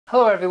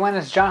Hello everyone,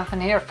 it's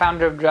Jonathan here,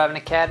 founder of Driving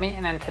Academy,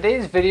 and in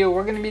today's video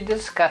we're going to be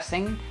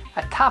discussing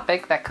a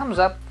topic that comes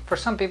up for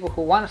some people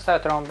who want to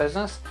start their own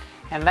business,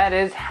 and that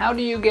is how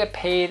do you get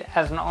paid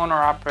as an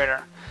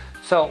owner-operator.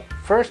 So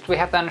first we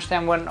have to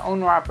understand what an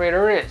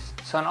owner-operator is.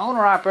 So an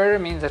owner-operator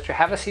means that you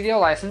have a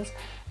CDL license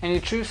and you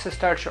choose to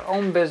start your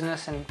own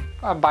business and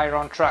buy your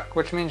own truck,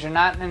 which means you're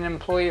not an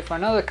employee for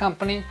another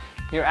company,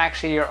 you're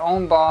actually your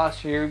own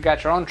boss, you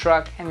got your own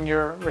truck, and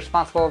you're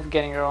responsible for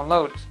getting your own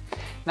loads.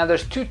 Now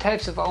there's two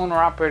types of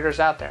owner-operators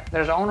out there.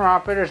 There's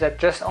owner-operators that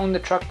just own the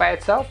truck by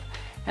itself,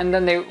 and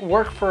then they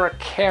work for a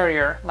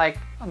carrier, like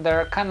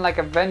they're kind of like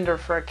a vendor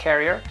for a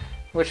carrier,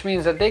 which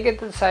means that they get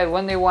to decide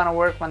when they want to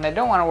work, when they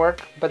don't want to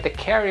work, but the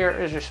carrier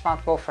is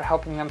responsible for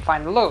helping them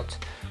find the loads,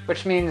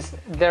 which means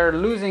they're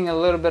losing a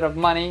little bit of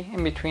money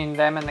in between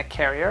them and the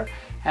carrier,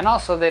 and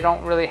also they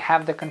don't really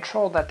have the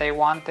control that they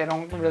want. They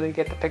don't really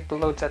get to pick the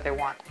loads that they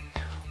want.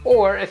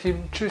 Or if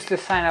you choose to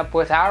sign up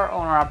with our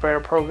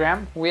owner-operator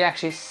program, we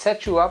actually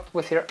set you up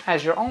with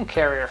as your own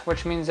carrier,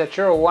 which means that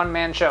you're a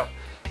one-man show.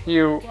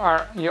 You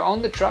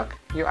own the truck,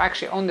 you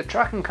actually own the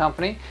trucking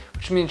company,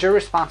 which means you're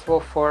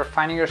responsible for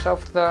finding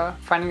yourself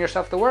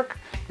the work,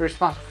 you're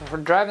responsible for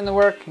driving the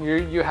work,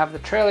 you have the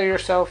trailer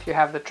yourself, you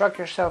have the truck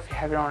yourself, you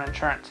have your own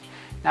insurance.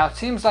 Now it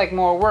seems like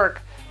more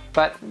work,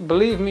 but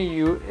believe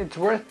me, it's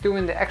worth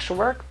doing the extra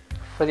work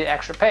for the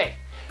extra pay.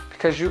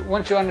 Because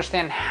once you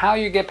understand how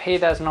you get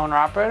paid as an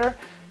owner-operator,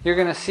 you're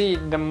going to see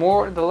the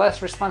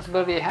less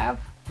responsibility you have,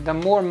 the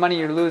more money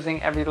you're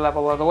losing every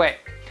level of the way.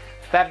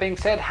 That being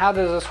said, how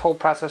does this whole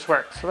process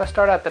work? So let's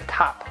start at the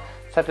top.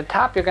 So at the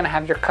top, you're going to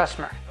have your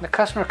customer. The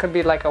customer could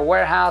be like a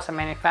warehouse, a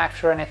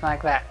manufacturer, anything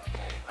like that.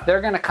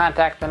 They're going to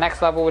contact the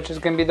next level, which is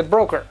going to be the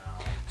broker.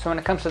 So when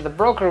it comes to the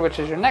broker, which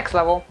is your next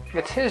level,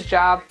 it's his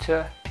job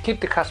to keep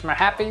the customer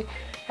happy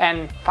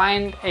and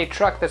find a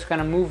truck that's going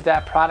to move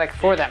that product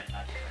for them.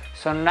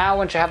 So now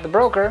once you have the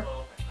broker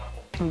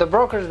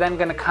is then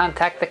going to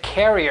contact the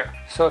carrier.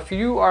 So if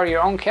you are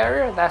your own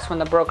carrier, that's when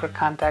the broker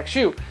contacts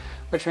you,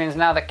 which means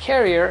now the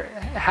carrier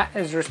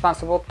is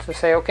responsible to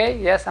say, okay,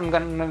 yes, I'm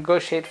going to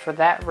negotiate for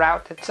that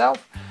route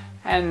itself,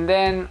 and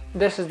then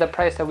this is the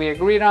price that we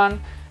agreed on.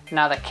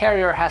 Now the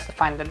carrier has to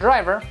find the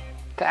driver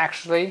to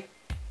actually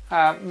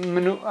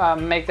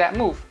make that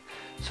move.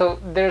 So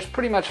there's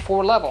pretty much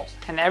 4 levels,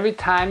 and every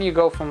time you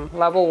go from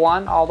level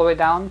 1 all the way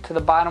down to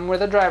the bottom where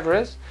the driver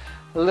is,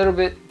 a little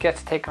bit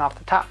gets taken off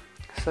the top.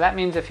 So that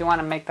means if you want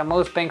to make the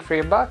most bang for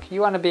your buck,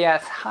 you want to be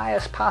as high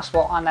as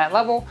possible on that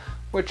level,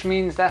 which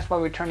means that's why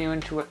we turn you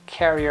into a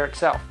carrier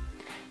itself.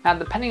 Now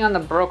depending on the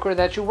broker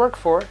that you work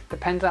for,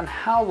 depends on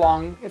how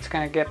long it's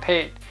going to get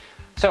paid.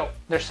 So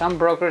there's some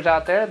brokers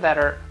out there that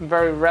are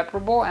very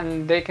reputable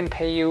and they can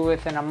pay you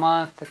within a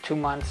month to 2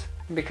 months,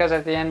 because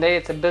at the end of the day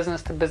it's a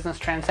business to business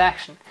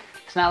transaction.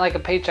 It's not like a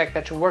paycheck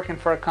that you're working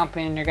for a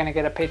company and you're going to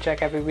get a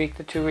paycheck every week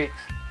to 2 weeks.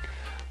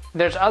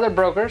 There's other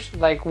brokers,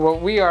 like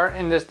what we are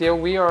in this deal.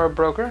 We are a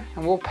broker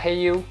and we'll pay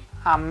you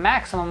a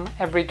maximum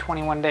every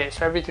 21 days.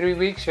 So every 3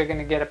 weeks you're going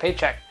to get a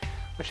paycheck,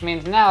 which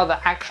means now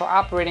the actual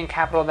operating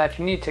capital that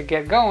you need to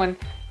get going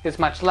is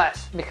much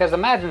less. Because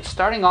imagine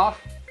starting off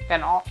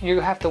and you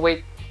have to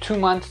wait 2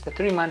 months to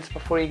 3 months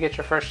before you get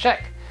your first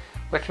check,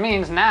 which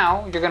means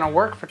now you're going to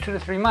work for 2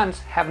 to 3 months,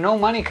 have no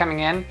money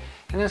coming in,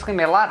 and it's going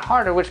to be a lot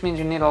harder, which means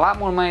you need a lot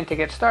more money to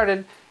get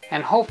started.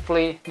 And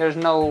hopefully there's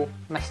no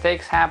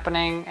mistakes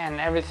happening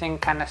and everything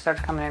kind of starts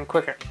coming in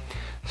quicker.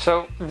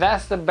 So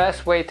that's the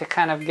best way to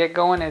kind of get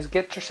going, is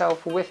get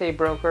yourself with a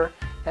broker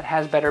that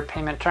has better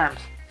payment terms.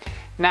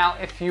 Now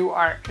if you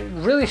are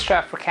really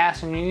strapped for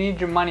cash and you need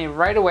your money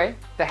right away,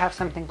 they have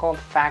something called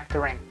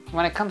factoring.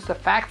 When it comes to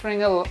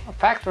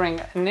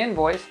factoring an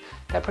invoice,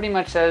 that pretty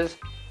much says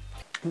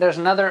there's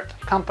another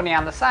company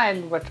on the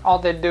side which all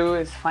they do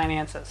is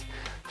finances.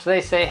 So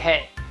they say,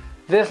 hey,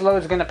 this load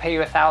is going to pay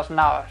you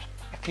 $1,000.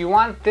 If you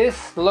want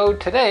this load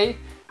today,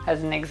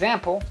 as an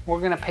example, we're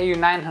going to pay you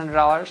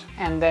 $900,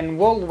 and then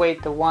we'll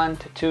wait the 1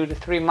 to 2 to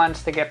 3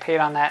 months to get paid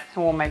on that,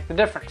 and we'll make the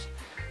difference.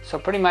 So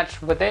pretty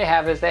much what they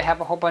have is they have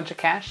a whole bunch of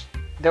cash.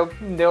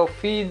 They'll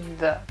feed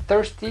the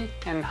thirsty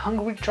and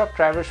hungry truck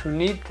drivers who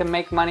need to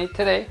make money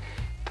today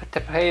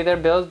to pay their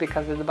bills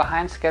because of the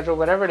behind schedule,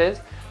 whatever it is.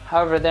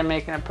 However, they're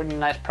making a pretty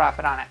nice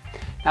profit on it.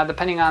 Now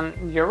depending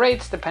on your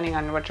rates, depending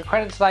on what your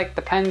credit's like,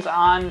 depends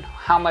on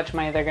how much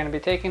money they're going to be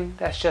taking.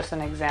 That's just an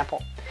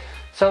example.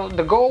 So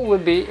the goal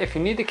would be, if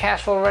you need the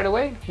cash flow right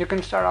away, you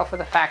can start off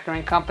with a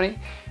factoring company,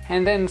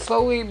 and then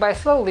slowly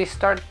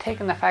start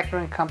taking the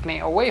factoring company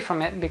away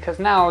from it, because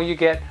now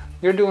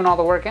you're doing all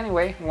the work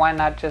anyway. Why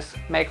not just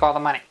make all the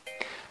money?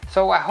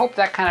 So I hope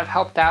that kind of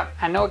helped out.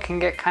 I know it can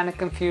get kind of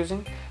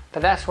confusing,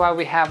 but that's why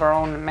we have our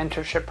own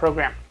mentorship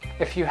program.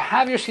 If you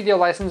have your CDL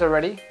license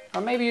already,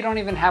 or maybe you don't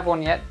even have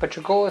one yet, but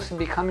your goal is to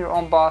become your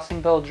own boss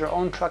and build your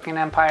own trucking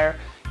empire,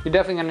 you're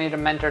definitely going to need a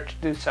mentor to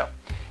do so.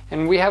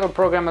 And we have a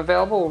program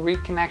available where we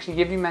can actually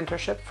give you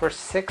mentorship for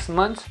 6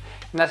 months,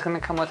 and that's going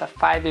to come with a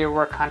 5-year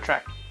work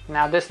contract.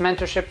 Now this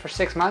mentorship for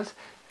 6 months,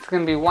 it's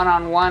going to be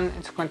one-on-one.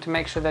 It's going to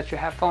make sure that you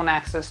have phone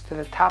access to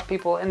the top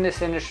people in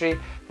this industry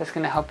that's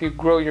going to help you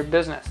grow your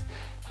business.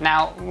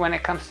 Now, when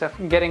it comes to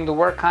getting the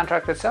work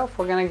contract itself,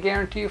 we're going to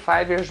guarantee you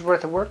 5 years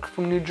worth of work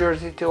from New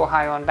Jersey to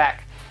Ohio and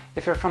back.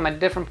 If you're from a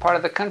different part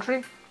of the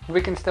country,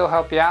 we can still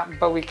help you out,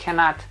 but we can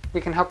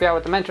help you out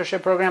with the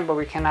mentorship program, but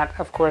we cannot,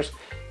 of course,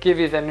 give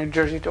you the New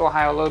Jersey to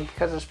Ohio load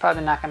because it's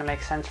probably not going to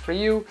make sense for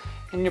you,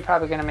 and you're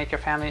probably going to make your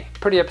family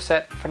pretty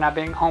upset for not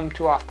being home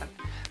too often.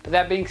 But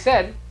that being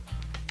said,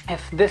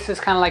 if this is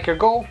kind of like your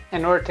goal,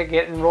 in order to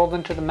get enrolled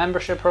into the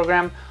membership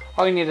program,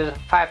 all you need is a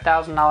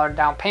 $5,000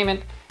 down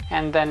payment,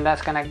 and then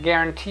that's going to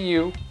guarantee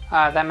you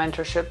that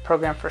mentorship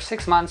program for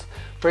 6 months,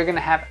 where you're going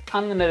to have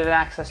unlimited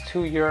access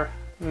to your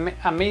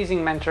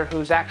amazing mentor,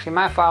 who's actually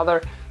my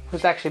father,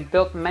 who's actually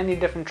built many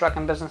different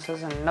trucking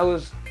businesses and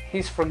knows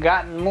he's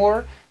forgotten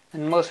more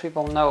than most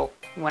people know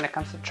when it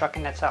comes to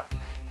trucking itself.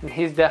 And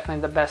he's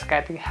definitely the best guy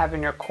to have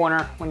in your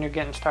corner when you're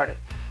getting started.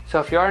 So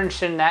if you are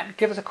interested in that,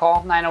 give us a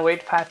call,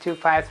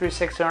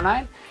 908-525-3609,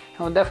 and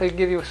we'll definitely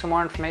give you some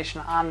more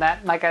information on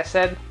that. Like I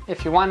said,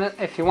 if you want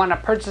to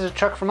purchase a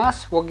truck from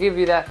us, we'll give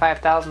you that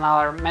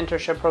 $5,000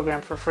 mentorship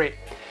program for free.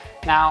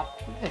 Now,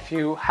 if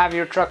you have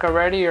your truck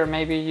already, or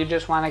maybe you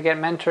just want to get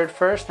mentored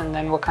first, and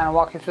then we'll kind of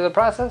walk you through the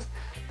process,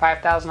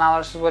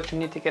 $5,000 is what you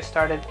need to get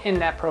started in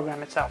that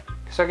program itself.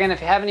 So again, if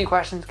you have any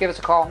questions, give us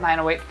a call,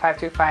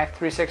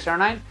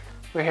 908-525-3609.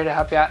 We're here to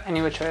help you out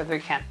any which way we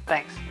can.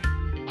 Thanks.